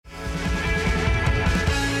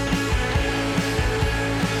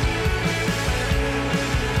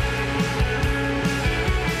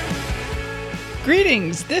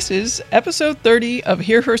Greetings! This is episode 30 of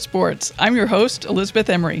Hear Her Sports. I'm your host, Elizabeth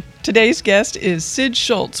Emery. Today's guest is Sid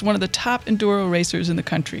Schultz, one of the top enduro racers in the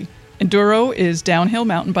country. Enduro is downhill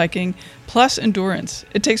mountain biking plus endurance.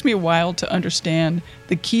 It takes me a while to understand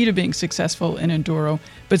the key to being successful in enduro,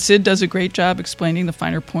 but Sid does a great job explaining the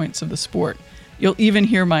finer points of the sport. You'll even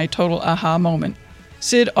hear my total aha moment.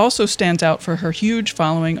 Sid also stands out for her huge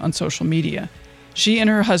following on social media. She and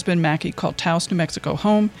her husband, Mackie, call Taos, New Mexico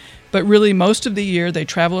home, but really most of the year they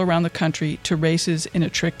travel around the country to races in a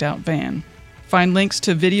tricked-out van. Find links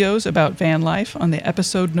to videos about van life on the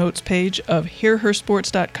episode notes page of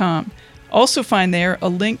hearhersports.com. Also find there a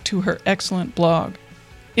link to her excellent blog.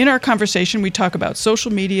 In our conversation, we talk about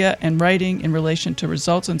social media and writing in relation to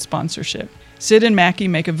results and sponsorship. Sid and Mackie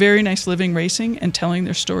make a very nice living racing and telling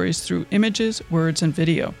their stories through images, words, and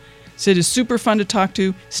video. Sid is super fun to talk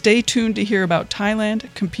to. Stay tuned to hear about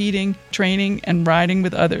Thailand, competing, training, and riding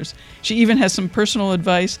with others. She even has some personal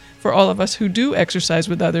advice for all of us who do exercise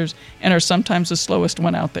with others and are sometimes the slowest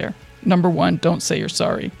one out there. Number 1, don't say you're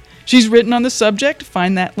sorry. She's written on the subject.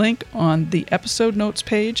 Find that link on the episode notes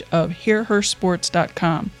page of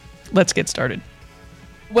hearhersports.com. Let's get started.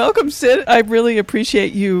 Welcome, Sid. I really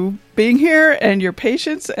appreciate you being here and your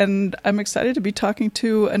patience, and I'm excited to be talking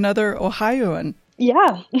to another Ohioan.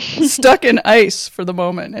 Yeah. Stuck in ice for the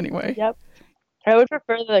moment, anyway. Yep. I would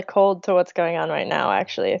prefer the cold to what's going on right now,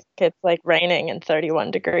 actually. It's like raining and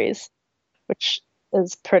 31 degrees, which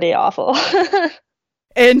is pretty awful.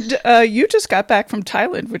 And you just got back from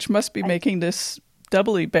Thailand, which must be making this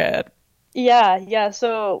doubly bad. Yeah.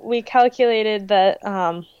 So we calculated that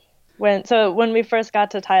when we first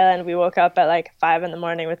got to Thailand, we woke up at like 5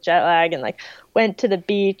 a.m. with jet lag and like went to the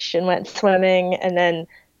beach and went swimming, and then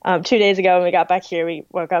 2 days ago when we got back here, we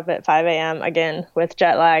woke up at 5 a.m. again with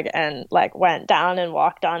jet lag and like went down and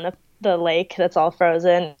walked on the lake that's all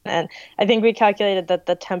frozen. And I think we calculated that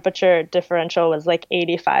the temperature differential was like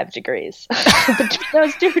 85 degrees between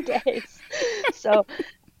those 2 days. So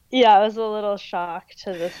yeah, it was a little shock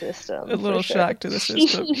to the system. A little shock to the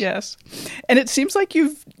system, yes. And it seems like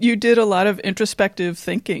you did a lot of introspective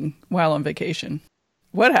thinking while on vacation.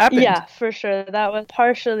 What happened? Yeah, for sure. That was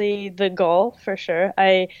partially the goal, for sure.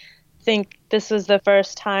 I think this was the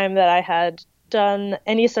first time that I had done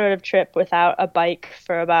any sort of trip without a bike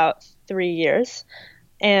for about 3 years.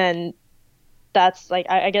 And that's like,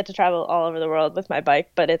 I get to travel all over the world with my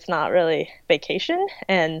bike, but it's not really vacation.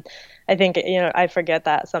 And I think, I forget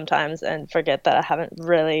that sometimes and forget that I haven't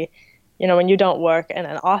really, when you don't work in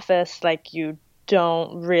an office, like you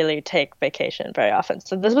don't really take vacation very often.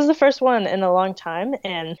 So this was the first one in a long time,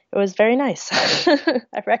 and it was very nice.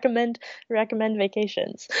 I recommend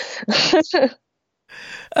vacations.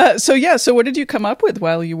 So what did you come up with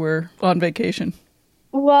while you were on vacation?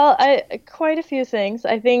 Well, quite a few things.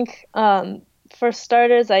 I think for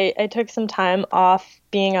starters, I took some time off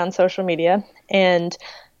being on social media, and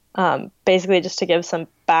basically just to give some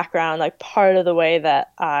background, like part of the way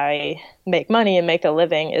that I make money and make a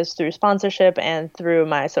living is through sponsorship and through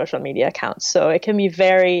my social media accounts. So it can be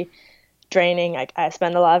very draining. I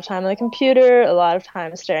spend a lot of time on the computer, a lot of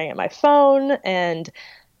time staring at my phone, and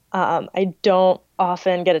I don't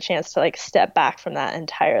often get a chance to like step back from that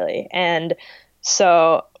entirely. And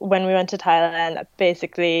so when we went to Thailand, I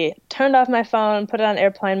basically turned off my phone, put it on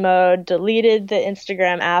airplane mode, deleted the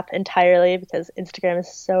Instagram app entirely because Instagram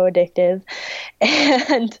is so addictive,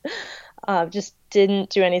 and just didn't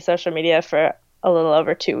do any social media for a little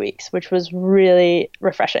over 2 weeks, which was really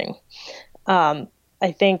refreshing. I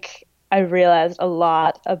think I realized a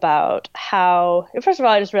lot about first of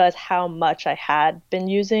all, I just realized how much I had been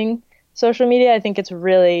using social media. I think it's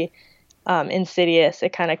really insidious.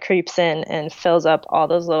 It kind of creeps in and fills up all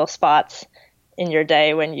those little spots in your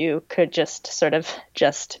day when you could just sort of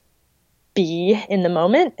just be in the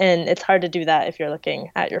moment. And it's hard to do that if you're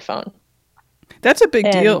looking at your phone. That's a big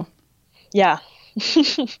deal. Yeah,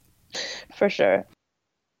 for sure.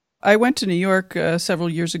 I went to New York several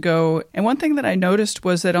years ago, and one thing that I noticed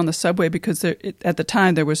was that on the subway, because at the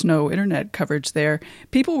time there was no internet coverage there,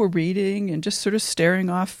 people were reading and just sort of staring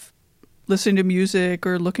off, listening to music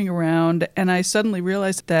or looking around, and I suddenly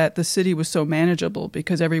realized that the city was so manageable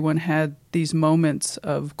because everyone had these moments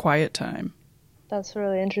of quiet time. That's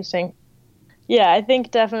really interesting. Yeah, I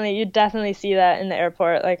think you definitely see that in the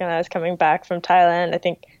airport. Like when I was coming back from Thailand, I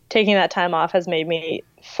think taking that time off has made me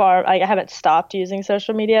I haven't stopped using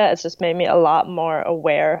social media. It's just made me a lot more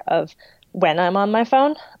aware of when I'm on my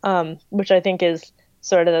phone, which I think is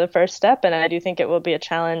sort of the first step. And I do think it will be a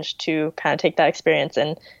challenge to kind of take that experience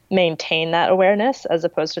and maintain that awareness as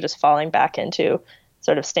opposed to just falling back into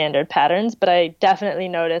sort of standard patterns. But I definitely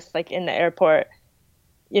noticed, like in the airport,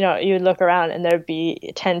 you would look around and there'd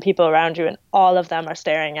be 10 people around you and all of them are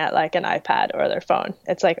staring at like an iPad or their phone.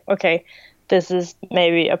 It's like, okay, this is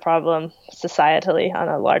maybe a problem societally on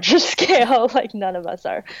a larger scale. Like none of us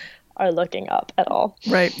are looking up at all.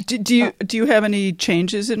 Right. Do you have any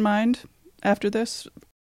changes in mind after this?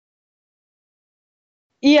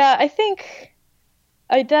 Yeah, I think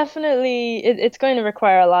I definitely, it's going to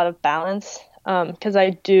require a lot of balance, because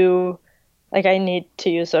I need to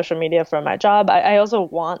use social media for my job. I also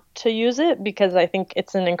want to use it because I think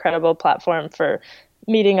it's an incredible platform for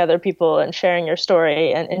meeting other people and sharing your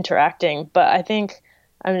story and interacting. But I think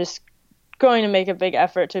I'm just going to make a big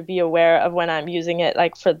effort to be aware of when I'm using it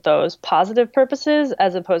like for those positive purposes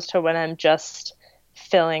as opposed to when I'm just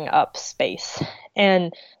filling up space.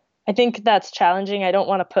 And I think that's challenging. I don't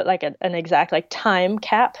want to put like an exact like time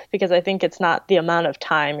cap because I think it's not the amount of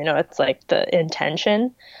time, it's like the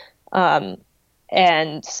intention.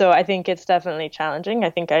 And so I think it's definitely challenging. I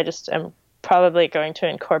think I just am probably going to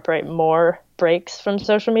incorporate more breaks from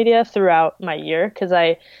social media throughout my year because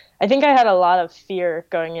I think I had a lot of fear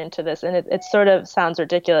going into this, and it sort of sounds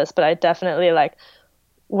ridiculous, but I definitely like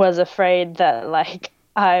was afraid that like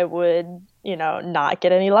I would, not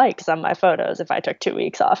get any likes on my photos if I took 2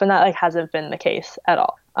 weeks off, and that like hasn't been the case at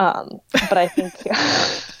all. But I think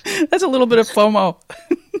that's a little bit of FOMO.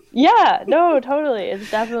 Yeah, no, totally. It's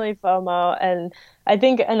definitely FOMO. And I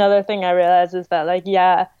think another thing I realized is that like,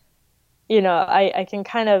 yeah, I can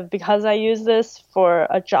kind of, because I use this for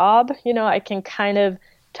a job, I can kind of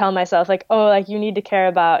tell myself like, oh, like you need to care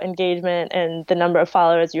about engagement and the number of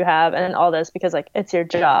followers you have and all this because like it's your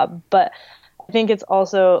job. But I think it's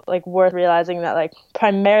also like worth realizing that like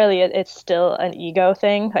primarily it's still an ego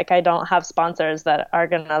thing. Like I don't have sponsors that are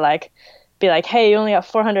gonna like be like, hey, you only got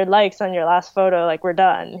 400 likes on your last photo, like we're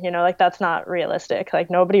done. Like that's not realistic. Like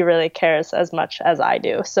nobody really cares as much as I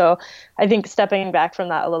do. So I think stepping back from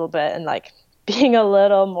that a little bit and like being a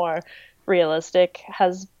little more realistic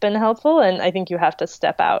has been helpful. And I think you have to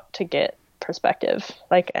step out to get perspective,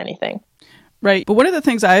 like anything. Right. But one of the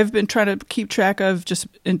things I've been trying to keep track of just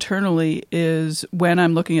internally is when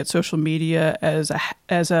I'm looking at social media as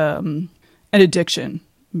an addiction.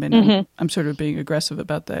 I mean, I'm sort of being aggressive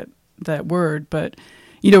about that word, but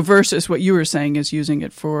versus what you were saying is using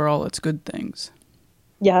it for all its good things.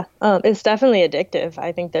 Yeah, it's definitely addictive.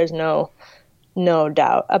 I think there's no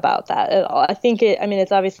doubt about that at all. I think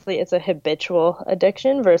it's obviously it's a habitual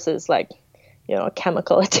addiction versus like, a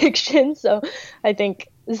chemical addiction. So I think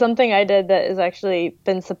something I did that has actually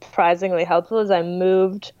been surprisingly helpful is I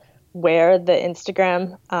moved where the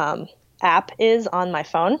Instagram app is on my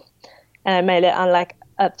phone, and I made it on like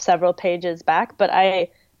several pages back, but I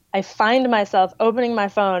find myself opening my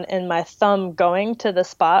phone and my thumb going to the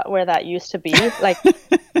spot where that used to be, like,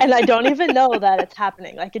 and I don't even know that it's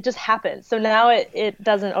happening. Like, it just happens. So now it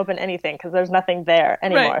doesn't open anything because there's nothing there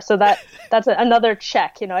anymore. Right. So that's another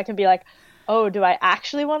check. I can be like, oh, do I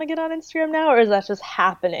actually want to get on Instagram now, or is that just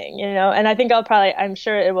happening? And I think I'm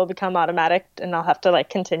sure it will become automatic, and I'll have to like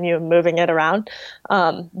continue moving it around.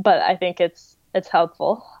 But I think it's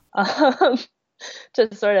helpful.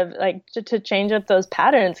 To sort of like to change up those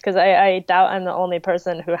patterns, because I doubt I'm the only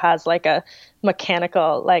person who has like a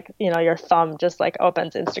mechanical, like, your thumb just like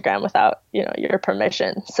opens Instagram without, your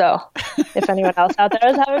permission. So if anyone else out there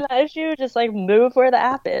is having that issue, just like move where the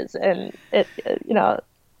app is, and it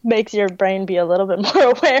makes your brain be a little bit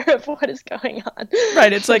more aware of what is going on.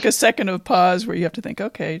 Right. It's like a second of pause where you have to think,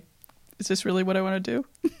 okay, is this really what I want to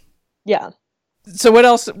do? Yeah. So what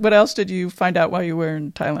else did you find out while you were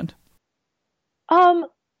in Thailand?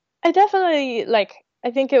 I definitely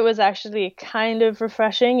I think it was actually kind of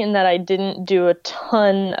refreshing in that I didn't do a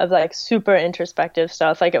ton of like super introspective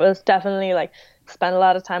stuff. Like it was definitely like spend a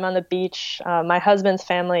lot of time on the beach. My husband's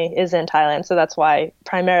family is in Thailand, so that's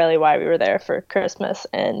primarily why we were there for Christmas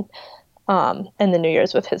and the New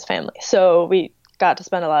Year's with his family. So we got to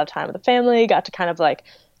spend a lot of time with the family, got to kind of like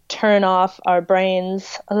turn off our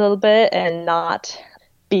brains a little bit and not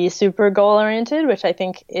be super goal oriented, which I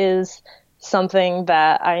think is something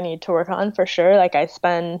that I need to work on for sure. Like I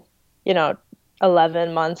spend,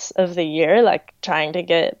 11 months of the year, like trying to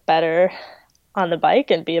get better on the bike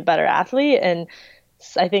and be a better athlete. And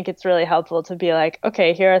I think it's really helpful to be like,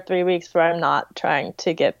 okay, here are 3 weeks where I'm not trying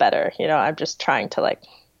to get better. I'm just trying to like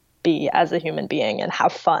be as a human being and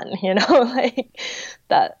have fun, like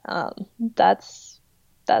that. That's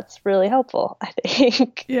really helpful, I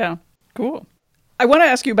think. Yeah. Cool. I want to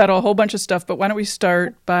ask you about a whole bunch of stuff, but why don't we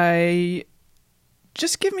start by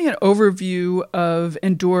just give me an overview of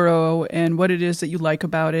Enduro and what it is that you like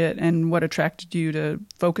about it and what attracted you to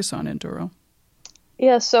focus on Enduro.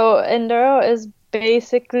 Yeah, so Enduro is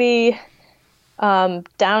basically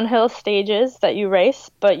downhill stages that you race,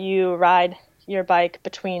 but you ride your bike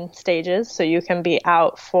between stages, so you can be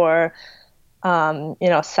out for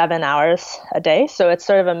 7 hours a day. So it's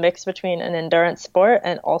sort of a mix between an endurance sport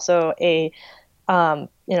and also a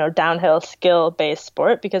downhill skill-based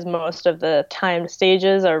sport, because most of the timed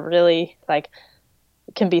stages are really like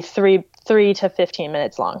can be 3 to 15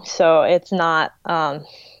 minutes long. So it's not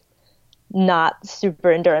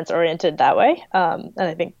super endurance oriented that way. And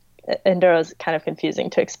I think enduro is kind of confusing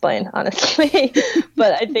to explain, honestly.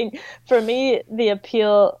 But I think for me, the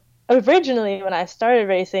appeal originally when I started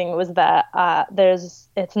racing was that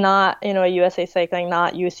it's not, a USA Cycling,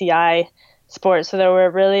 not UCI sport. So there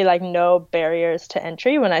were really like no barriers to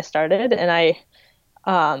entry when I started. And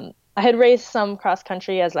I had raced some cross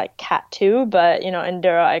country as like Cat 2, but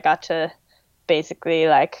enduro, I got to basically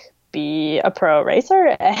like be a pro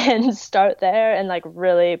racer and start there and like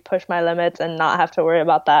really push my limits and not have to worry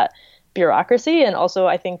about that bureaucracy. And also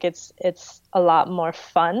I think it's a lot more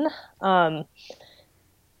fun,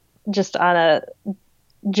 just on a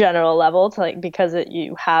general level, to like, because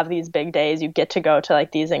you have these big days, you get to go to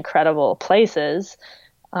like these incredible places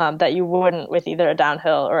that you wouldn't with either a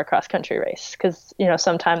downhill or a cross country race. Because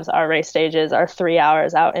sometimes our race stages are 3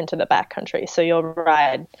 hours out into the backcountry, so you'll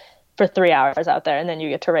ride for 3 hours out there, and then you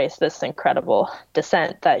get to race this incredible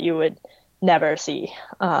descent that you would never see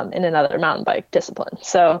in another mountain bike discipline.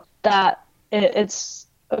 So that it's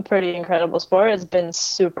a pretty incredible sport. It's been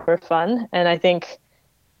super fun, and I think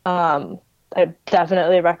I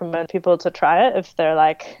definitely recommend people to try it if they're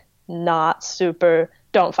like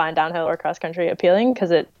don't find downhill or cross country appealing,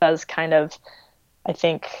 because it does kind of, I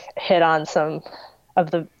think, hit on some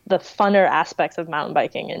of the funner aspects of mountain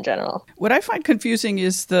biking in general. What I find confusing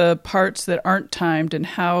is the parts that aren't timed and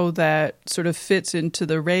how that sort of fits into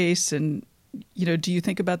the race. And, do you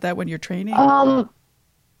think about that when you're training?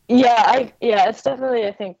 It's definitely,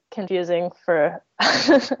 I think, confusing for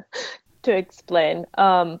to explain.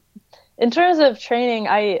 In terms of training,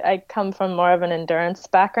 I come from more of an endurance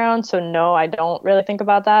background, so no, I don't really think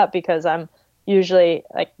about that, because I'm usually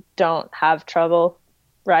like don't have trouble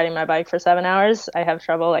riding my bike for 7 hours. I have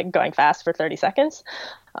trouble like going fast for 30 seconds.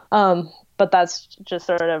 But that's just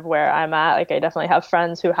sort of where I'm at. Like I definitely have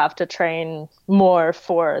friends who have to train more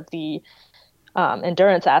for the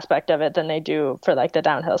endurance aspect of it than they do for like the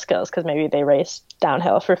downhill skills, because maybe they raced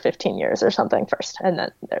downhill for 15 years or something first, and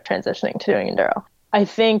then they're transitioning to doing enduro. I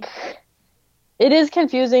think it is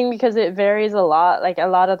confusing because it varies a lot. Like a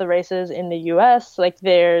lot of the races in the US, like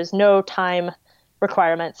there's no time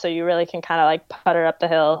requirement, so you really can kind of like putter up the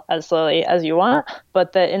hill as slowly as you want.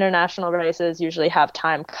 But the international races usually have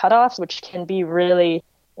time cutoffs, which can be really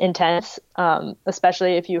intense,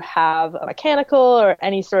 especially if you have a mechanical or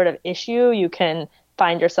any sort of issue. You can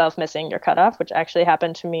find yourself missing your cutoff, which actually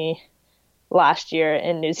happened to me last year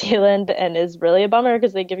in New Zealand, and is really a bummer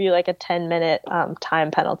because they give you like a 10-minute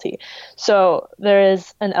time penalty. So there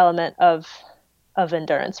is an element of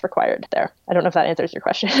endurance required there. I don't know if that answers your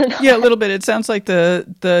question or not. Yeah, a little bit. It sounds like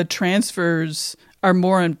the transfers are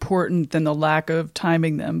more important than the lack of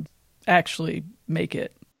timing them actually make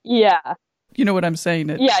it. Yeah. You know what I'm saying?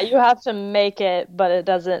 Yeah, you have to make it, but it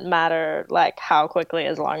doesn't matter like how quickly,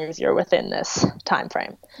 as long as you're within this time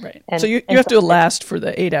frame. Right. So you have to last for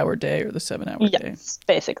the 8-hour day or the 7-hour day. Yes,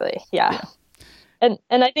 basically. Yeah. And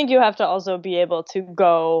I think you have to also be able to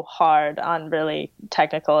go hard on really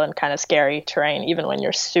technical and kind of scary terrain, even when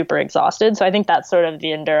you're super exhausted. So I think that's sort of the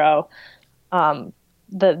enduro.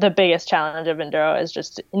 The biggest challenge of enduro is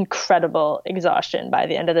just incredible exhaustion by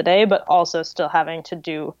the end of the day, but also still having to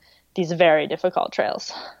do these very difficult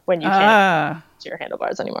trails when you can't use your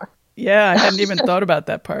handlebars anymore. Yeah, I hadn't even thought about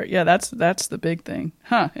that part. Yeah, that's the big thing.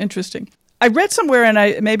 Huh, interesting. I read somewhere,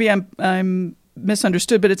 and maybe I'm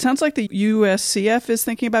misunderstood, but it sounds like the USCF is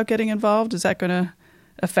thinking about getting involved. Is that going to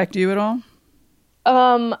affect you at all?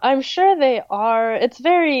 I'm sure they are. It's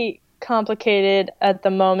very complicated at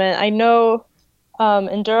the moment. I know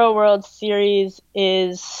Enduro World Series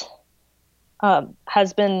there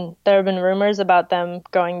have been rumors about them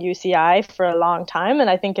going UCI for a long time, and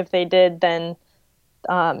I think if they did, then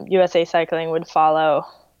USA Cycling would follow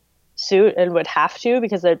suit and would have to,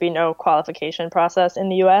 because there'd be no qualification process in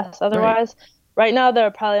the US otherwise. Right now, there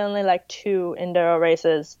are probably only like 2 enduro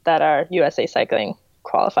races that are USA Cycling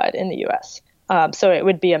qualified in the US. So it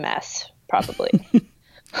would be a mess, probably.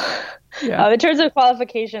 Yeah. In terms of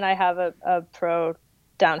qualification, I have a pro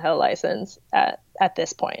downhill license at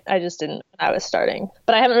this point. I just didn't when I was starting.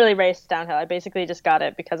 But I haven't really raced downhill. I basically just got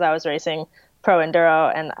it because I was racing pro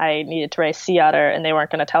enduro and I needed to race Sea Otter, and they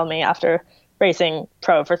weren't going to tell me after racing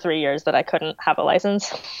pro for 3 years that I couldn't have a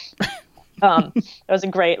license. It was a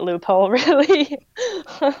great loophole, really,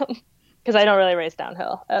 because I don't really race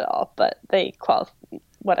downhill at all, but they qualify,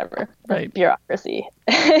 whatever, Right. bureaucracy.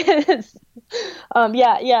 I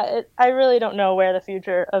really don't know where the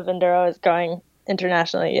future of enduro is going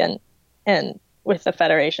internationally and with the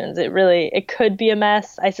federations. It could be a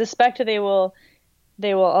mess. I suspect they will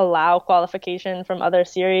allow qualification from other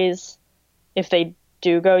series if they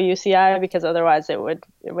do go UCI, because otherwise it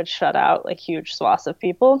would shut out like huge swaths of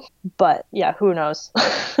people. But yeah, who knows?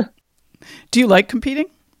 Do you like competing?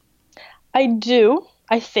 I do.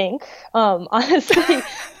 I think honestly,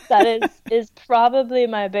 that is probably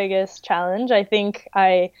my biggest challenge. I think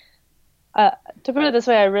to put it this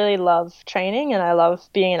way, I really love training and I love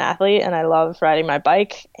being an athlete and I love riding my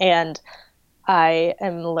bike, and I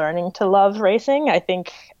am learning to love racing. I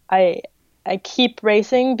think I keep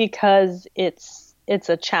racing because it's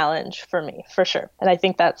a challenge for me, for sure. And I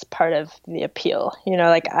think that's part of the appeal.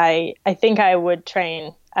 Like I think I would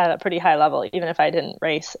train at a pretty high level even if I didn't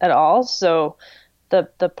race at all. So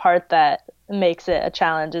the part that makes it a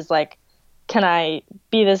challenge is like, can I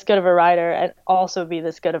be this good of a rider and also be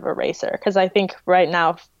this good of a racer? Because I think right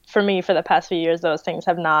now, for me, for the past few years, those things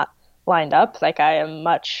have not lined up. Like I am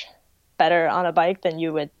much better on a bike than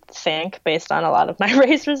you would think based on a lot of my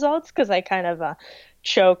race results, because I kind of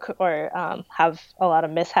choke or have a lot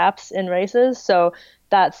of mishaps in races. So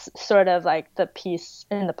that's sort of like the piece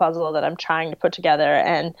in the puzzle that I'm trying to put together.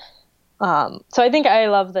 And so I think I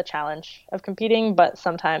love the challenge of competing, but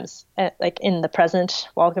sometimes like in the present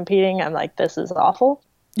while competing, I'm like, this is awful.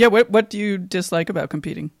 Yeah. What do you dislike about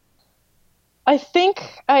competing? I think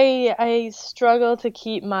I struggle to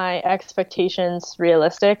keep my expectations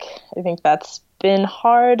realistic. I think that's been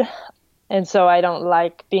hard. And so I don't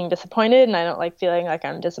like being disappointed, and I don't like feeling like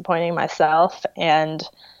I'm disappointing myself. And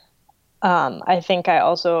I think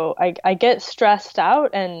I get stressed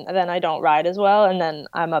out, and then I don't ride as well, and then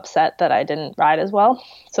I'm upset that I didn't ride as well.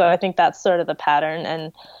 So I think that's sort of the pattern,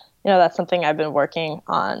 and that's something I've been working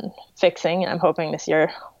on fixing. I'm hoping this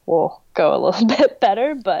year will go a little bit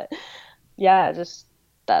better, but yeah, just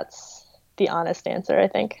that's the honest answer, I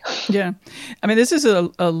think. Yeah. I mean, this is a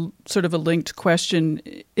sort of a linked question.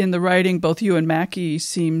 In the writing, both you and Mackie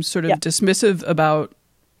seem sort of dismissive about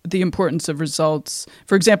the importance of results.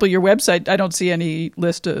 For example, your website, I don't see any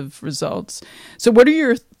list of results. So what are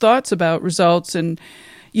your thoughts about results? And,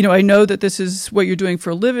 I know that this is what you're doing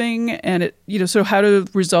for a living, and so how do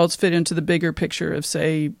results fit into the bigger picture of,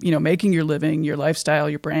 say, making your living, your lifestyle,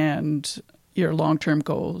 your brand, your long-term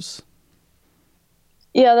goals?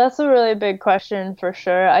 Yeah, that's a really big question for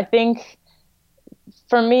sure. I think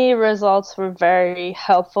for me, results were very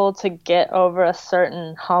helpful to get over a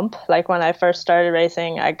certain hump. Like when I first started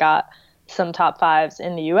racing, I got some top fives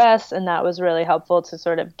in the US, and that was really helpful to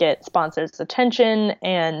sort of get sponsors' attention.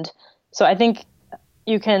 And so I think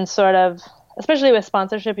you can sort of, especially with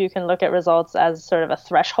sponsorship, you can look at results as sort of a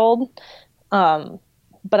threshold. But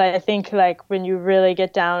I think like when you really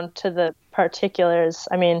get down to the particulars,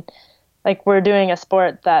 I mean, like we're doing a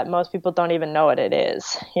sport that most people don't even know what it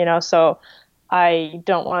is, so I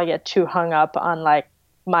don't want to get too hung up on like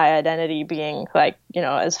my identity being like,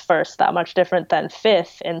 as first that much different than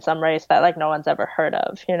fifth in some race that like no one's ever heard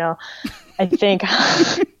of, I think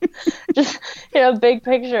just, big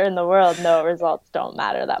picture in the world, no, results don't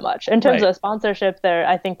matter that much. In terms of sponsorship,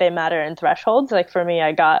 I think they matter in thresholds. Like for me,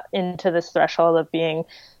 I got into this threshold of being,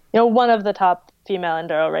 one of the top female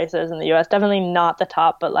enduro racers in the US, definitely not the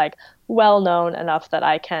top, but like well known enough that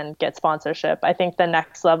I can get sponsorship. I think the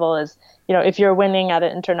next level is, if you're winning at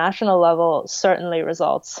an international level, certainly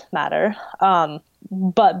results matter.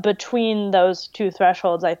 But between those two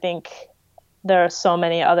thresholds, I think there are so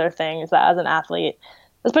many other things that as an athlete,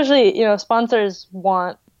 especially, sponsors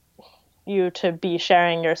want you to be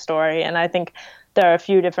sharing your story. And I think there are a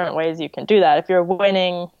few different ways you can do that. If you're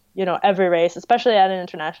winning, every race, especially at an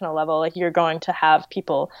international level, like you're going to have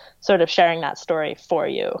people sort of sharing that story for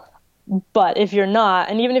you. But if you're not,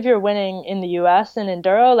 and even if you're winning in the US in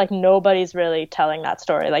enduro, like nobody's really telling that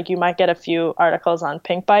story. Like you might get a few articles on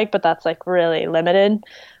Pinkbike, but that's like really limited.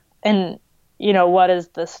 And what is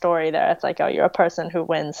the story there? It's like, oh, you're a person who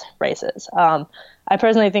wins races. I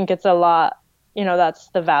personally think it's a lot, that's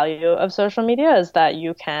the value of social media, is that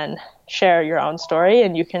you can share your own story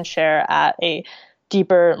and you can share at a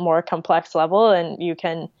deeper, more complex level, and you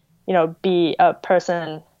can, be a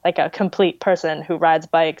person, like a complete person who rides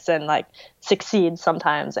bikes and like succeeds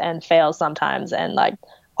sometimes and fails sometimes and like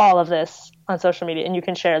all of this on social media, and you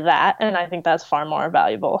can share that. And I think that's far more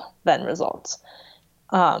valuable than results.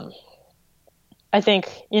 I think,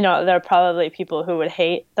 there are probably people who would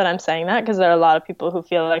hate that I'm saying that, because there are a lot of people who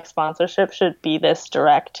feel like sponsorship should be this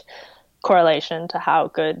direct correlation to how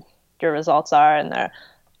good your results are. And there are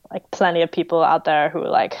like plenty of people out there who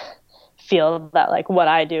like feel that like what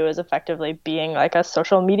I do is effectively being like a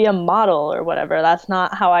social media model or whatever. That's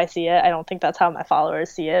not how I see it. I don't think that's how my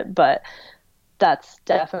followers see it, but that's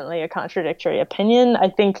definitely a contradictory opinion. I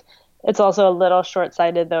think it's also a little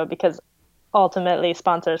short-sighted though, because ultimately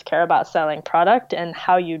sponsors care about selling product, and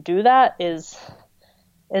how you do that is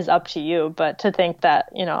up to you. But to think that,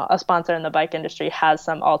 you know, a sponsor in the bike industry has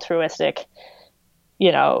some altruistic,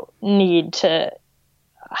 you know, need to,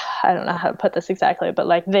 I don't know how to put this exactly, but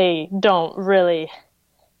like they don't really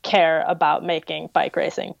care about making bike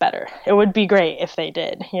racing better. It would be great if they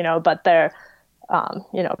did, you know, but they're,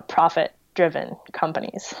 you know, profit driven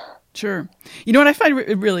companies. Sure. You know what I find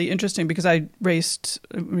really interesting, because I raced,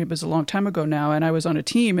 it was a long time ago now, and I was on a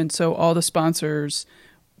team. And so all the sponsors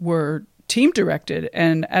were team directed.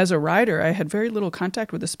 And as a rider, I had very little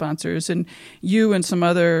contact with the sponsors. And you and some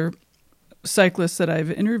other cyclists that I've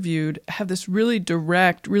interviewed have this really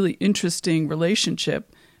direct, really interesting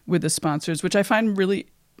relationship with the sponsors, which I find really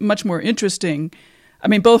much more interesting. I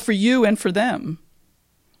mean, both for you and for them.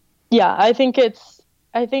 Yeah, I think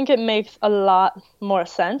it makes a lot more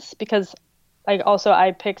sense, because like also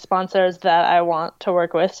I pick sponsors that I want to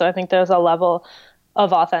work with. So I think there's a level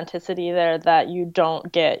of authenticity there that you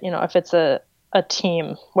don't get, you know, if it's a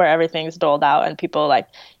team where everything's doled out and people like,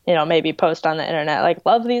 you know, maybe post on the internet, like,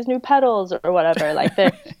 love these new pedals or whatever. Like,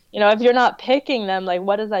 they're, you know, if you're not picking them, like,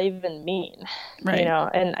 what does that even mean? Right. You know,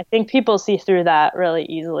 and I think people see through that really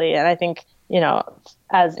easily. And I think, you know,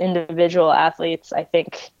 as individual athletes, I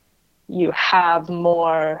think you have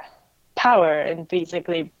more power in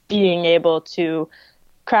basically being able to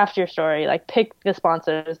craft your story, like pick the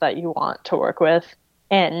sponsors that you want to work with,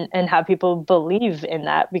 and have people believe in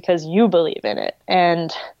that because you believe in it.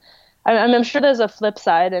 And I'm sure there's a flip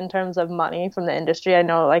side in terms of money from the industry. I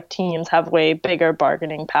know like teams have way bigger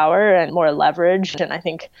bargaining power and more leverage, and I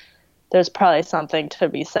think there's probably something to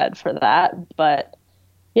be said for that. But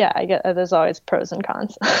yeah, I get there's always pros and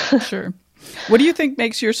cons. Sure. What do you think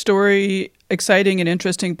makes your story exciting and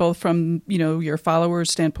interesting, both from, you know, your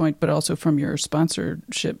followers' standpoint, but also from your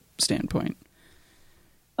sponsorship standpoint?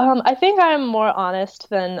 I think I'm more honest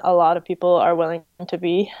than a lot of people are willing to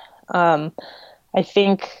be. I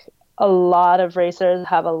think a lot of racers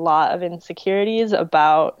have a lot of insecurities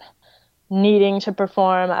about needing to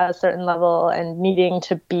perform at a certain level and needing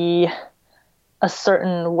to be a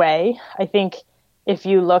certain way. I think if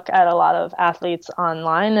you look at a lot of athletes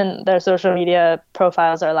online and their social media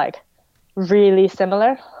profiles are like really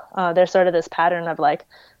similar, there's sort of this pattern of like,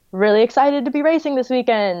 really excited to be racing this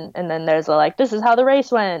weekend. And then there's a, like, this is how the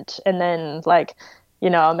race went. And then like, you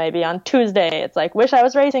know, maybe on Tuesday, it's like, wish I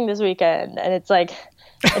was racing this weekend. And it's like,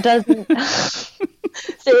 it doesn't,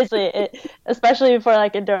 seriously, especially for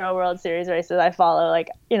like Enduro World Series races, I follow like,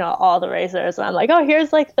 you know, all the racers. And I'm like, oh,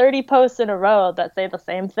 here's like 30 posts in a row that say the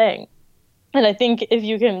same thing. And I think if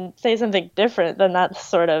you can say something different, then that's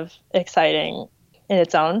sort of exciting in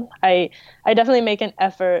its own. I definitely make an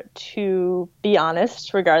effort to be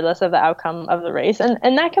honest, regardless of the outcome of the race.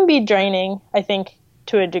 And that can be draining, I think,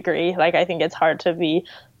 to a degree. Like, I think it's hard to be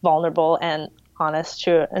vulnerable and honest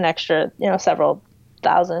to an extra, you know, several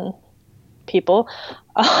thousand people.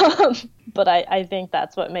 But I think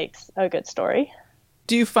that's what makes a good story.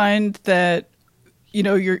 Do you find that, you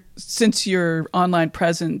know, since your online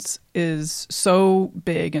presence is so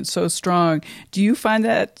big and so strong, do you find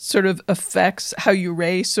that sort of affects how you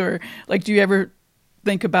race? Or like, do you ever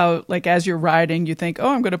think about, like, as you're riding, you think, oh,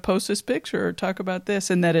 I'm going to post this picture or talk about this,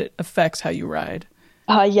 and that it affects how you ride?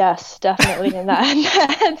 Yes, definitely. And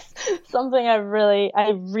that's something I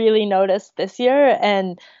really noticed this year,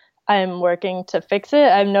 and I'm working to fix it.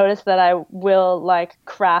 I've noticed that I will like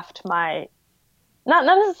craft my, not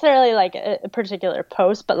necessarily like a particular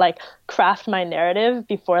post, but like craft my narrative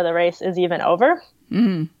before the race is even over.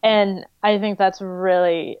 Mm. And I think that's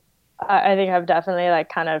really, I think I've definitely like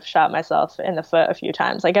kind of shot myself in the foot a few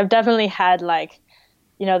times. Like, I've definitely had like,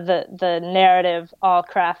 you know, the narrative all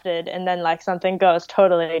crafted, and then like something goes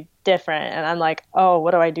totally different, and I'm like, oh,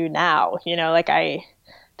 what do I do now? You know, like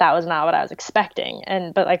that was not what I was expecting.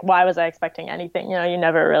 But like, why was I expecting anything? You know, you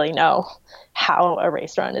never really know how a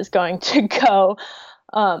race run is going to go.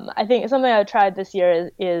 I think something I tried this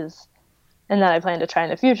year is, and that I plan to try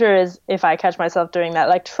in the future, is if I catch myself doing that,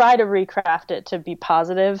 like try to recraft it to be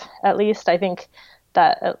positive at least. I think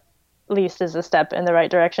that at least is a step in the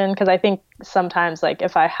right direction, because I think sometimes like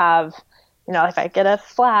if I have, you know, if I get a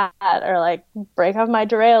flat or like break off my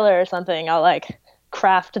derailleur or something, I'll like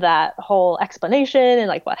craft that whole explanation and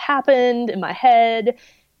like what happened in my head.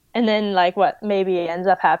 And then like what maybe ends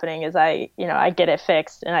up happening is I get it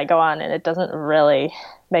fixed and I go on and it doesn't really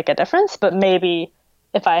make a difference. But maybe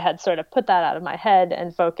if I had sort of put that out of my head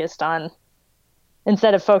and focused on,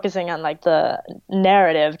 instead of focusing on like the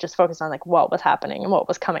narrative, just focus on like what was happening and what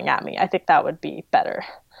was coming at me, I think that would be better.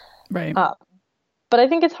 Right. But I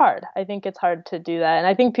think it's hard. I think it's hard to do that. And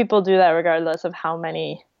I think people do that regardless of how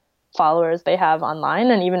many followers they have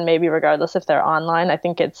online. And even maybe regardless if they're online, I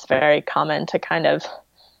think it's very common to kind of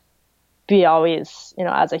be always,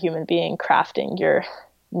 as a human being, crafting your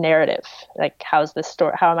narrative. Like, how's this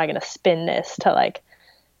story? How am I going to spin this to like,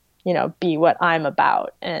 be what I'm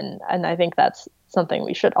about? And I think that's something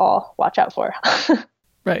we should all watch out for.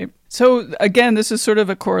 Right. So again, this is sort of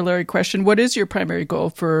a corollary question. What is your primary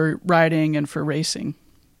goal for riding and for racing?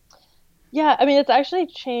 Yeah, I mean, it's actually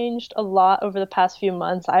changed a lot over the past few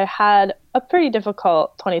months. I had a pretty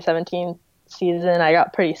difficult 2017 season. I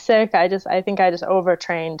got pretty sick. I think I just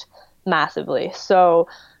overtrained massively. So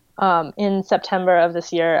in September of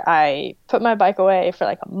this year, I put my bike away for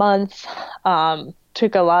like a month,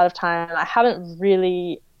 took a lot of time.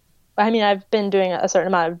 I've been doing a certain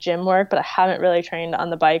amount of gym work, but I haven't really trained on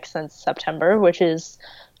the bike since September, which is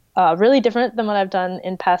really different than what I've done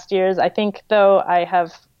in past years. I think, though, I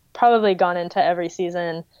have probably gone into every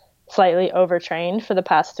season slightly overtrained for the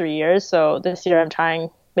past 3 years. So this year I'm trying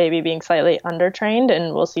maybe being slightly undertrained,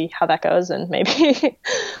 and we'll see how that goes. And maybe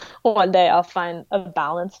one day I'll find a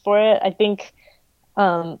balance for it. I think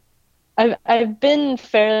I've been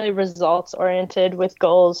fairly results oriented with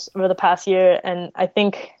goals over the past year, and I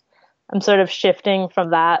think I'm sort of shifting from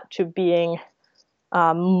that to being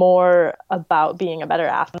more about being a better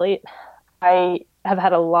athlete. I have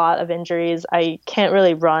had a lot of injuries. I can't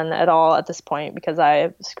really run at all at this point because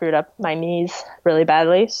I screwed up my knees really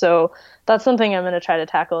badly. So that's something I'm going to try to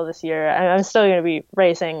tackle this year. I'm still going to be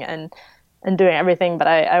racing and doing everything, but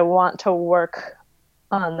I want to work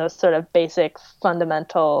on those sort of basic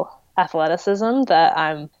fundamental athleticism that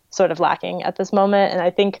I'm sort of lacking at this moment. And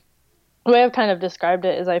I think the way I've kind of described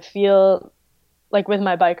it is I feel like with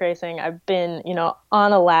my bike racing, I've been,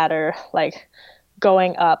 on a ladder, like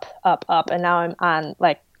going up, up, up, and now I'm on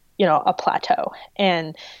like, a plateau.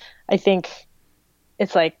 And I think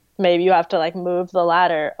it's like maybe you have to like move the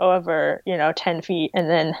ladder over, 10 feet and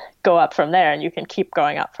then go up from there, and you can keep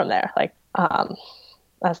going up from there. Like,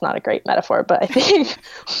 that's not a great metaphor, but I think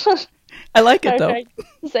I like it though.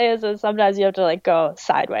 Say is that sometimes you have to like go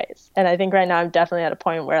sideways. And I think right now I'm definitely at a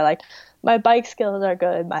point where like my bike skills are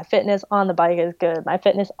good. My fitness on the bike is good. My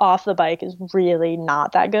fitness off the bike is really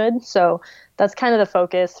not that good. So that's kind of the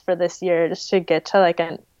focus for this year, just to get to like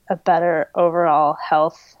a better overall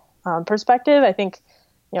health perspective. I think,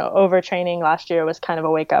 overtraining last year was kind of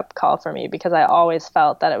a wake up call for me, because I always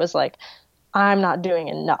felt that it was like, I'm not doing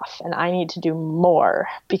enough and I need to do more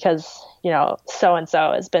because,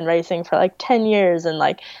 so-and-so has been racing for like 10 years and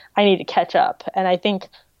like I need to catch up. And I think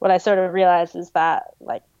what I sort of realized is that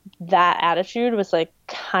like that attitude was like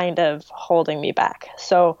kind of holding me back.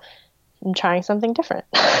 So I'm trying something different.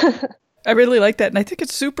 I really like that. And I think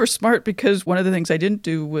it's super smart, because one of the things I didn't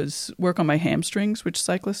do was work on my hamstrings, which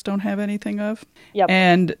cyclists don't have anything of. Yep.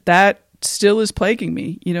 And that still is plaguing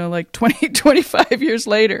me, like 20, 25 years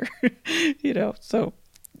later, so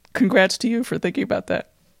congrats to you for thinking about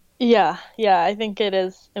that. Yeah, I think it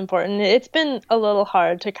is important. It's been a little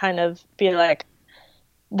hard to kind of be like,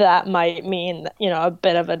 that might mean, a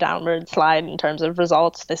bit of a downward slide in terms of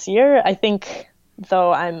results this year. I think,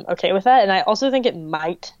 though, I'm okay with that. And I also think it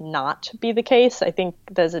might not be the case. I think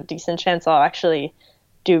there's a decent chance I'll actually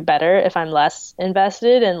do better if I'm less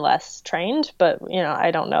invested and less trained. But,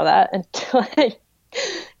 I don't know that until I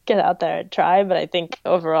get out there and try. But I think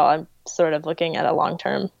overall, I'm sort of looking at a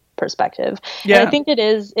long-term perspective. Yeah. And I think it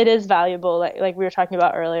is valuable. Like we were talking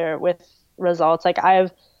about earlier with results, like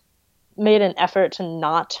I've made an effort to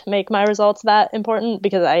not make my results that important,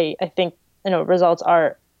 because I think, results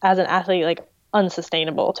are, as an athlete, like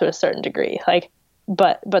unsustainable to a certain degree. Like,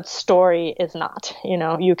 but story is not,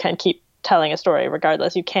 you can keep telling a story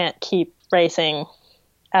regardless. You can't keep racing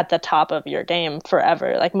at the top of your game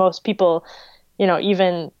forever. Like most people,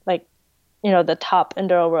 even like, the top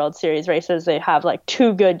Enduro World Series races, they have like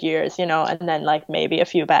 2 good years, and then like maybe a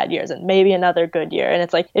few bad years and maybe another good year. And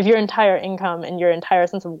it's like, if your entire income and your entire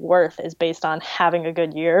sense of worth is based on having a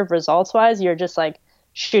good year results wise, you're just like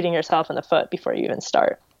shooting yourself in the foot before you even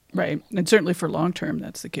start. Right. And certainly for long term,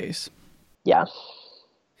 that's the case. Yeah.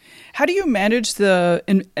 How do you manage the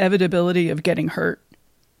inevitability of getting hurt?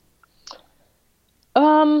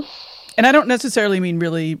 And I don't necessarily mean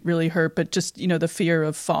really, really hurt, but just, the fear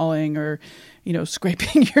of falling or,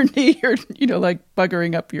 scraping your knee or, like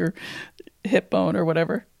buggering up your hip bone or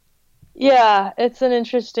whatever. Yeah, it's an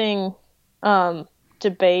interesting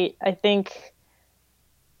debate. I think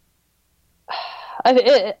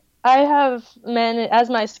I have as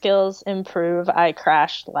my skills improve, I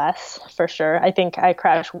crash less for sure. I think I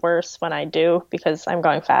crash worse when I do because I'm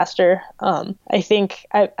going faster. I think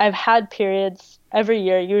I've had periods every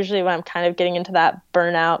year, usually when I'm kind of getting into that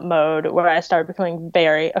burnout mode where I start becoming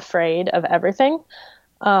very afraid of everything.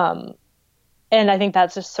 Um, and I think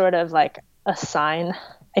that's just sort of like a sign.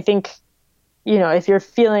 I think, if you're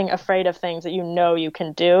feeling afraid of things that you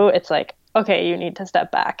can do, it's like, okay, you need to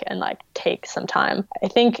step back and like take some time. I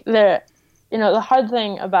think the hard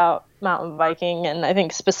thing about mountain biking, and I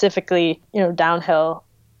think specifically, downhill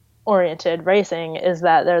oriented racing, is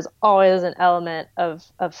that there's always an element of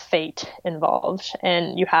fate involved,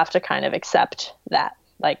 and you have to kind of accept that.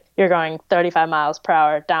 Like, you're going 35 miles per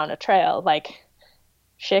hour down a trail, like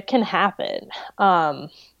shit can happen.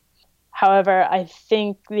 However, I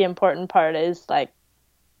think the important part is like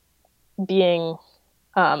being,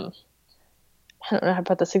 I don't know how to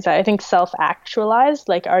put this exactly. I think self-actualized.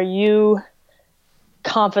 Like, are you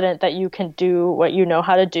confident that you can do what you know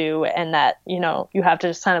how to do, and that, you have to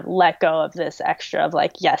just kind of let go of this extra of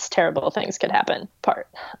like, yes, terrible things could happen part.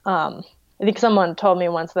 I think someone told me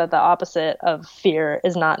once that the opposite of fear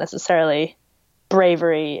is not necessarily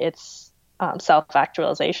bravery, it's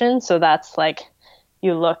self-actualization. So that's like,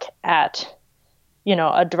 you look at,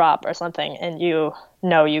 a drop or something, and you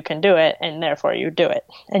know you can do it, and therefore you do it.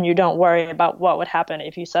 And you don't worry about what would happen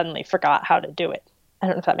if you suddenly forgot how to do it. I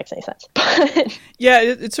don't know if that makes any sense. Yeah,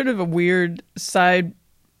 it's sort of a weird side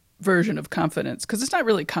version of confidence, because it's not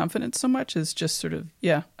really confidence so much as just sort of,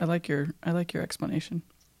 yeah, I like your explanation.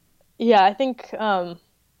 Yeah, I think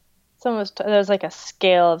there's like a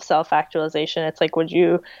scale of self-actualization. It's like, would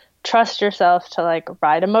you trust yourself to like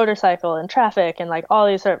ride a motorcycle in traffic and like all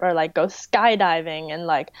these or like go skydiving? And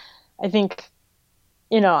like, I think,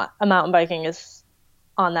 a mountain biking is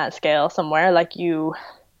on that scale somewhere. Like, you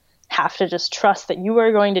have to just trust that you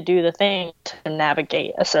are going to do the thing to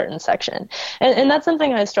navigate a certain section. And that's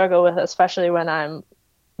something I struggle with, especially when I'm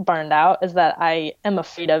burned out, is that I am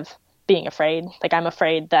afraid of being afraid. Like, I'm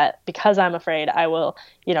afraid that because I'm afraid, I will,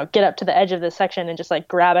 get up to the edge of this section and just like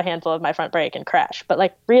grab a handful of my front brake and crash. But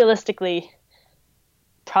like, realistically,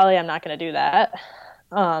 probably I'm not going to do that.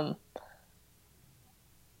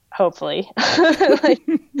 Hopefully. Like,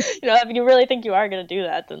 if you really think you are going to do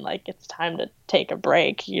that, then like, it's time to take a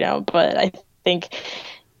break, but I think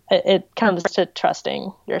it comes to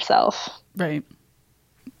trusting yourself. Right.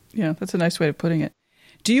 Yeah, that's a nice way of putting it.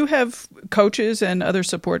 Do you have coaches and other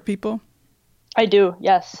support people? I do,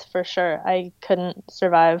 yes, for sure. I couldn't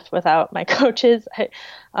survive without my coaches.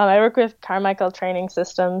 I work with Carmichael Training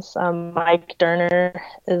Systems. Mike Derner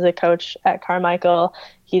is a coach at Carmichael.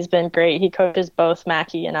 He's been great. He coaches both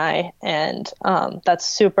Mackie and I, and that's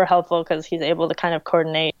super helpful because he's able to kind of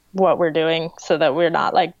coordinate what we're doing so that we're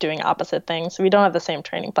not like doing opposite things. We don't have the same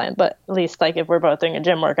training plan, but at least like if we're both doing a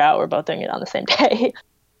gym workout, we're both doing it on the same day.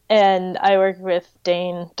 And I work with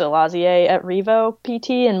Dane Delosier at Revo PT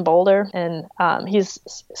in Boulder, and he's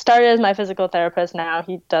started as my physical therapist. Now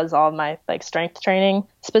he does all my like strength training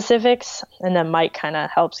specifics, and then Mike kind of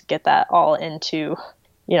helps get that all into,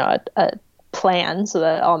 a plan so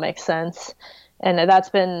that it all makes sense. And that's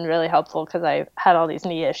been really helpful because I've had all these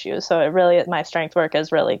knee issues. So my strength work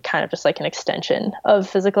is really kind of just like an extension of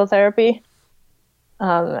physical therapy.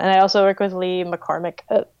 And I also work with Lee McCormick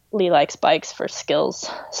at Lee Likes Bikes for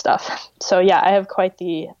skills stuff. So yeah, I have quite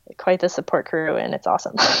the support crew, and it's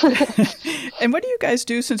awesome. And what do you guys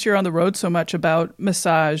do, since you're on the road so much, about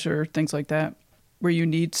massage or things like that, where you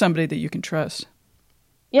need somebody that you can trust?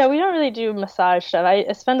 Yeah, we don't really do massage stuff.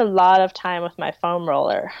 I spend a lot of time with my foam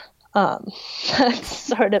roller. That's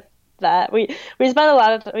sort of that. We spend a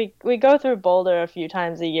lot of we go through Boulder a few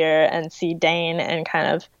times a year and see Dane and kind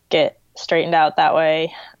of get straightened out that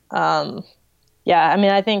way. Yeah, I mean,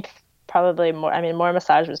 I think probably more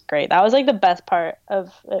massage was great. That was like the best part of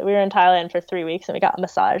it. We were in Thailand for 3 weeks and we got a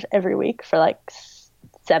massage every week for like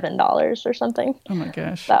 $7 or something. Oh my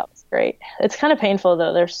gosh. That was great. It's kind of painful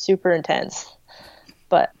though. They're super intense.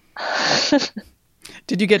 But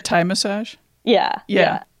Did you get Thai massage? Yeah.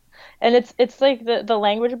 And it's like the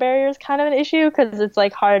language barrier is kind of an issue because it's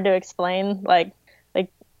like hard to explain like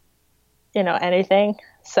anything.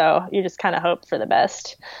 So you just kind of hope for the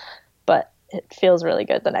best. But it feels really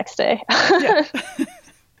good the next day. Yeah.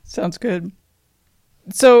 Sounds good.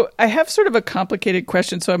 So I have sort of a complicated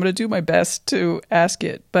question, so I'm going to do my best to ask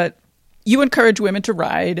it. But you encourage women to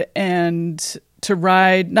ride, and to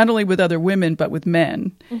ride not only with other women, but with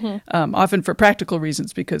men, often for practical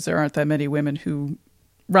reasons, because there aren't that many women who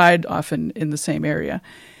ride often in the same area.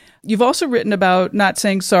 You've also written about not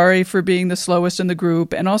saying sorry for being the slowest in the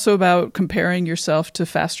group, and also about comparing yourself to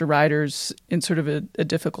faster riders in sort of a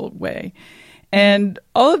difficult way. And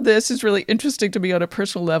all of this is really interesting to me on a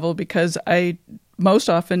personal level because I most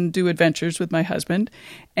often do adventures with my husband.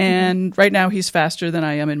 And right now he's faster than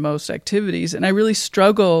I am in most activities. And I really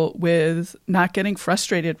struggle with not getting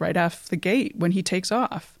frustrated right off the gate when he takes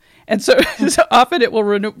off. And so, so often it will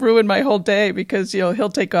ruin my whole day because, he'll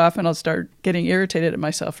take off and I'll start getting irritated at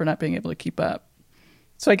myself for not being able to keep up.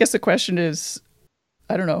 So I guess the question is,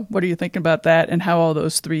 I don't know, what are you thinking about that and how all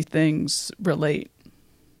those three things relate?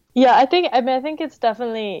 Yeah, I think it's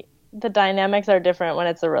definitely, the dynamics are different when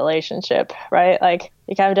it's a relationship, right? Like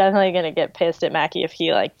I'm definitely going to get pissed at Mackie if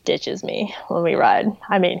he like ditches me when we ride.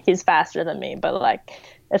 I mean, he's faster than me, but like,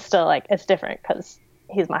 it's still like, it's different because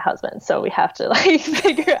he's my husband. So we have to like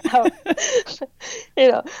figure out,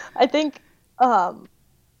 I think,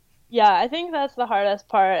 I think that's the hardest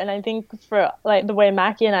part. And I think for like the way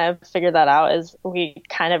Mackie and I have figured that out is we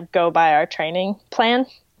kind of go by our training plan.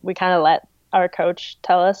 We kind of let our coach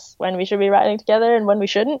tell us when we should be riding together and when we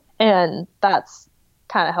shouldn't. And that's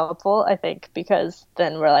kind of helpful, I think, because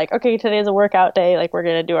then we're like, okay, today's a workout day. Like we're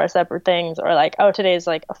going to do our separate things, or like, oh, today's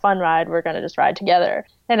like a fun ride. We're going to just ride together.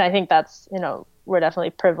 And I think that's, we're definitely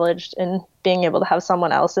privileged in being able to have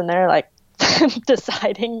someone else in there, like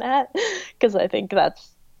deciding that. Cause I think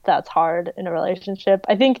that's hard in a relationship.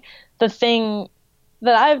 I think the thing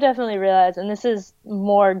that I've definitely realized, and this is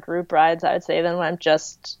more group rides, I would say, than when I'm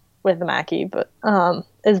just with Mackie, but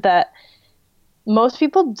is that most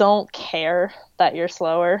people don't care that you're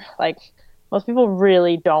slower. Like most people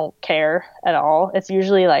really don't care at all. It's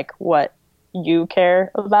usually like what you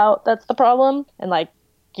care about that's the problem, and like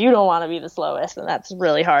you don't want to be the slowest, and that's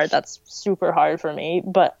really hard. That's super hard for me.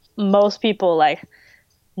 But most people like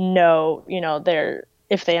know, they're,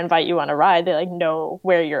 if they invite you on a ride, they like know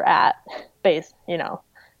where you're at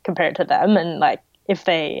compared to them, and like if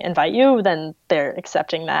they invite you, then they're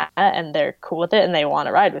accepting that and they're cool with it and they want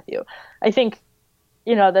to ride with you. I think,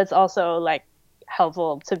 that's also like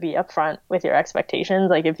helpful to be upfront with your expectations.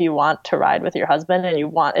 Like if you want to ride with your husband and you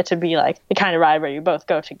want it to be like the kind of ride where you both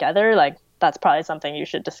go together, like that's probably something you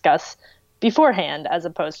should discuss beforehand, as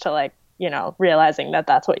opposed to like, realizing that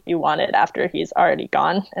that's what you wanted after he's already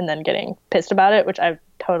gone and then getting pissed about it, which I've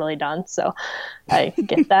totally done. So I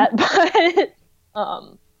get that. But,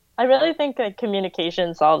 I really think that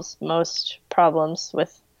communication solves most problems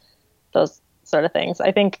with those sort of things.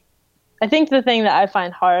 I think the thing that I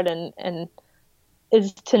find hard and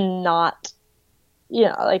is to not,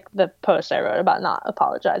 like the post I wrote about not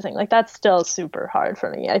apologizing. Like that's still super hard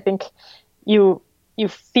for me. I think you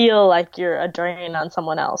feel like you're a drain on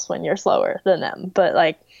someone else when you're slower than them, but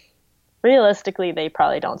like realistically, they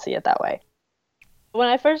probably don't see it that way. When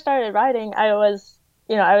I first started riding, I was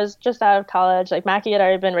just out of college. Like Mackie had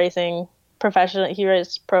already been racing professionally. He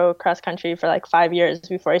raced pro cross country for like 5 years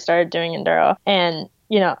before he started doing enduro. And,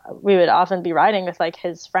 we would often be riding with like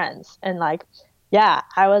his friends, and like, yeah,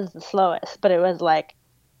 I was the slowest, but it was like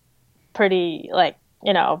pretty like,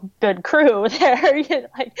 good crew there.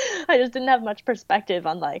 Like I just didn't have much perspective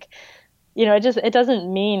on like, it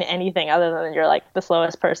doesn't mean anything other than you're like the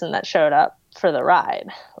slowest person that showed up for the ride.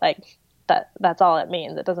 Like, that's all it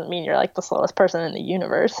means. It doesn't mean you're like the slowest person in the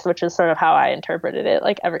universe, which is sort of how I interpreted it.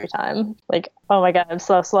 Like every time, like, oh my God, I'm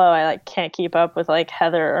slow. I like can't keep up with like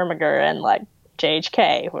Heather Ermiger and like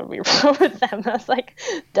JHK when we rode with them. I was like,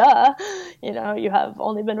 duh, you have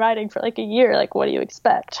only been riding for like a year. Like, what do you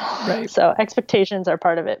expect? Right. So expectations are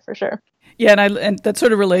part of it for sure. Yeah, and that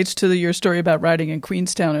sort of relates to your story about riding in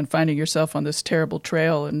Queenstown and finding yourself on this terrible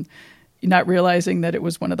trail and not realizing that it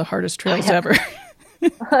was one of the hardest trails ever.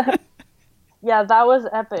 Yeah, that was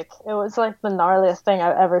epic. It was like the gnarliest thing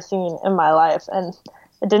I've ever seen in my life. And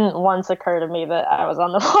it didn't once occur to me that I was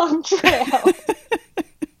on the wrong trail.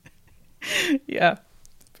 Yeah,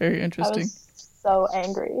 very interesting. I was so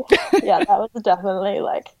angry. Yeah, that was definitely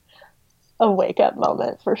like a wake up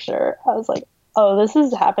moment for sure. I was like, oh, this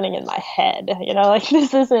is happening in my head. Like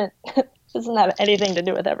this doesn't have anything to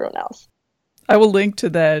do with everyone else. I will link to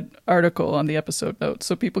that article on the episode notes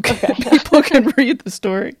so people can read the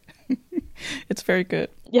story. It's very good.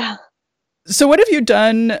 Yeah. So what have you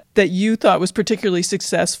done that you thought was particularly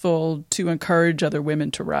successful to encourage other women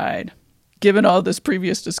to ride, given all this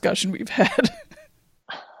previous discussion we've had?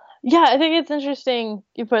 Yeah, I think it's interesting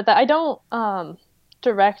you put that. I don't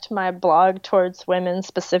direct my blog towards women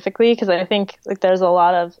specifically because I think like there's a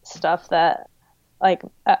lot of stuff that like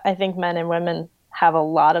I think men and women have a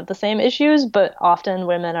lot of the same issues, but often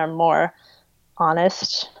women are more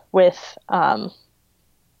honest with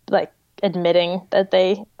like admitting that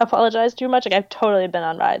they apologize too much. Like I've totally been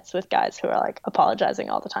on rides with guys who are like apologizing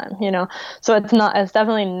all the time, you know? So it's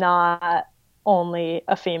definitely not only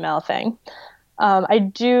a female thing. I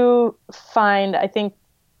do find, I think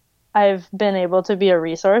I've been able to be a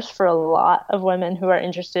resource for a lot of women who are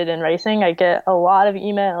interested in racing. I get a lot of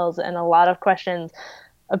emails and a lot of questions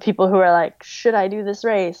of people who are like, should I do this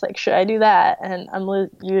race? Like, should I do that? And I'm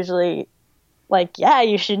usually like, yeah,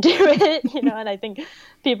 you should do it, you know? And I think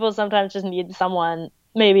people sometimes just need someone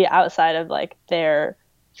maybe outside of like their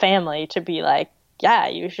family to be like, yeah,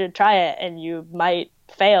 you should try it, and you might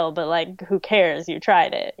fail, but like, who cares? You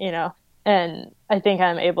tried it, you know? And I think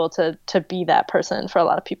I'm able to be that person for a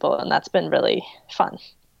lot of people, and that's been really fun.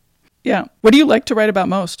 Yeah. What do you like to write about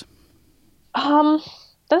most?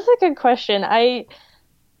 That's a good question. I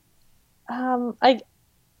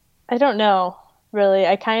don't know, really.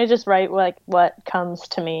 I kind of just write like what comes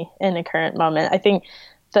to me in a current moment. I think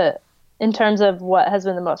that in terms of what has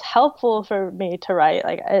been the most helpful for me to write,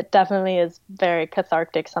 like it definitely is very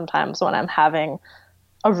cathartic sometimes when I'm having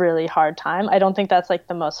a really hard time. I don't think that's like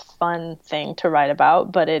the most fun thing to write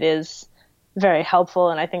about, but it is very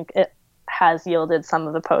helpful. And I think it has yielded some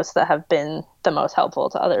of the posts that have been the most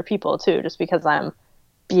helpful to other people too, just because I'm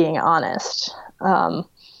being honest.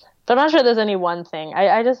 But I'm not sure there's any one thing.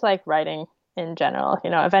 I just like writing in general.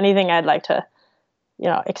 You know, if anything, I'd like to, you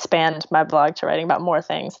know, expand my blog to writing about more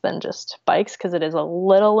things than just bikes, because it is a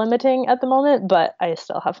little limiting at the moment, but I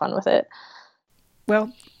still have fun with it.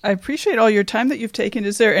 Well, I appreciate all your time that you've taken.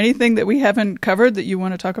 Is there anything that we haven't covered that you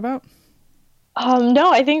want to talk about?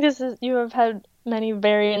 No, I think you have had many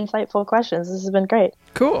very insightful questions. This has been great.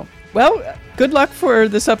 Cool. Well, good luck for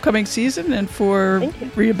this upcoming season and for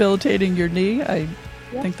rehabilitating your knee. I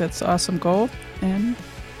think that's an awesome goal, and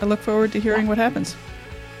I look forward to hearing what happens.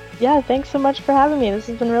 Yeah, thanks so much for having me. This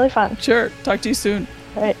has been really fun. Sure. Talk to you soon.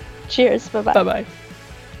 All right. Cheers. Bye-bye. Bye-bye.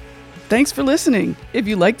 Thanks for listening. If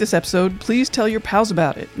you like this episode, please tell your pals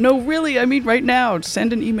about it. No, really, I mean right now.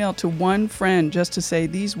 Send an email to one friend just to say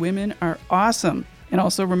these women are awesome. And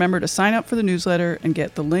also remember to sign up for the newsletter and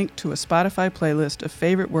get the link to a Spotify playlist of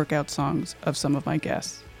favorite workout songs of some of my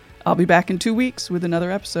guests. I'll be back in 2 weeks with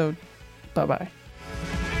another episode. Bye-bye.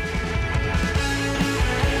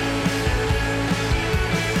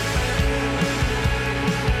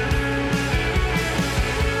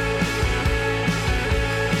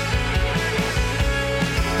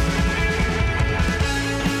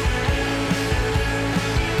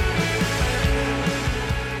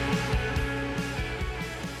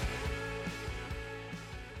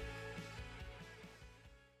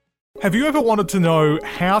 Have you ever wanted to know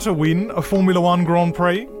how to win a Formula One Grand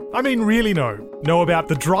Prix? I mean really know about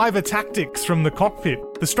the driver tactics from the cockpit,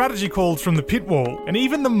 the strategy calls from the pit wall, and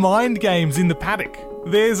even the mind games in the paddock.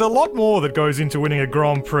 There's a lot more that goes into winning a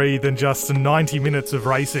Grand Prix than just 90 minutes of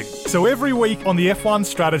racing. So every week on the F1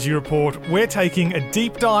 Strategy Report, we're taking a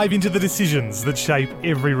deep dive into the decisions that shape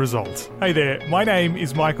every result. Hey there, my name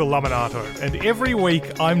is Michael Laminato, and every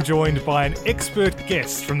week I'm joined by an expert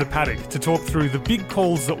guest from the paddock to talk through the big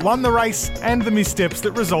calls that won the race and the missteps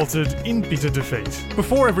that resulted in bitter defeat.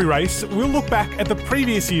 Before every race, we'll look back at the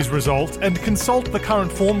previous year's result and consult the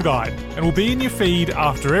current form guide, and we'll be in your feed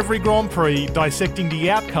after every Grand Prix dissecting the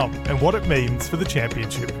outcome and what it means for the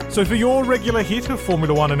championship. So for your regular hit of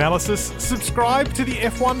Formula One analysis, subscribe to the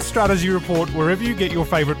F1 Strategy Report wherever you get your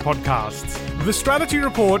favourite podcasts. The Strategy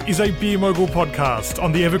Report is a Beer Mogul podcast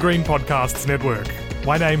on the Evergreen Podcasts Network.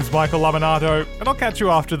 My name's Michael Laminato, and I'll catch you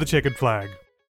after the checkered flag.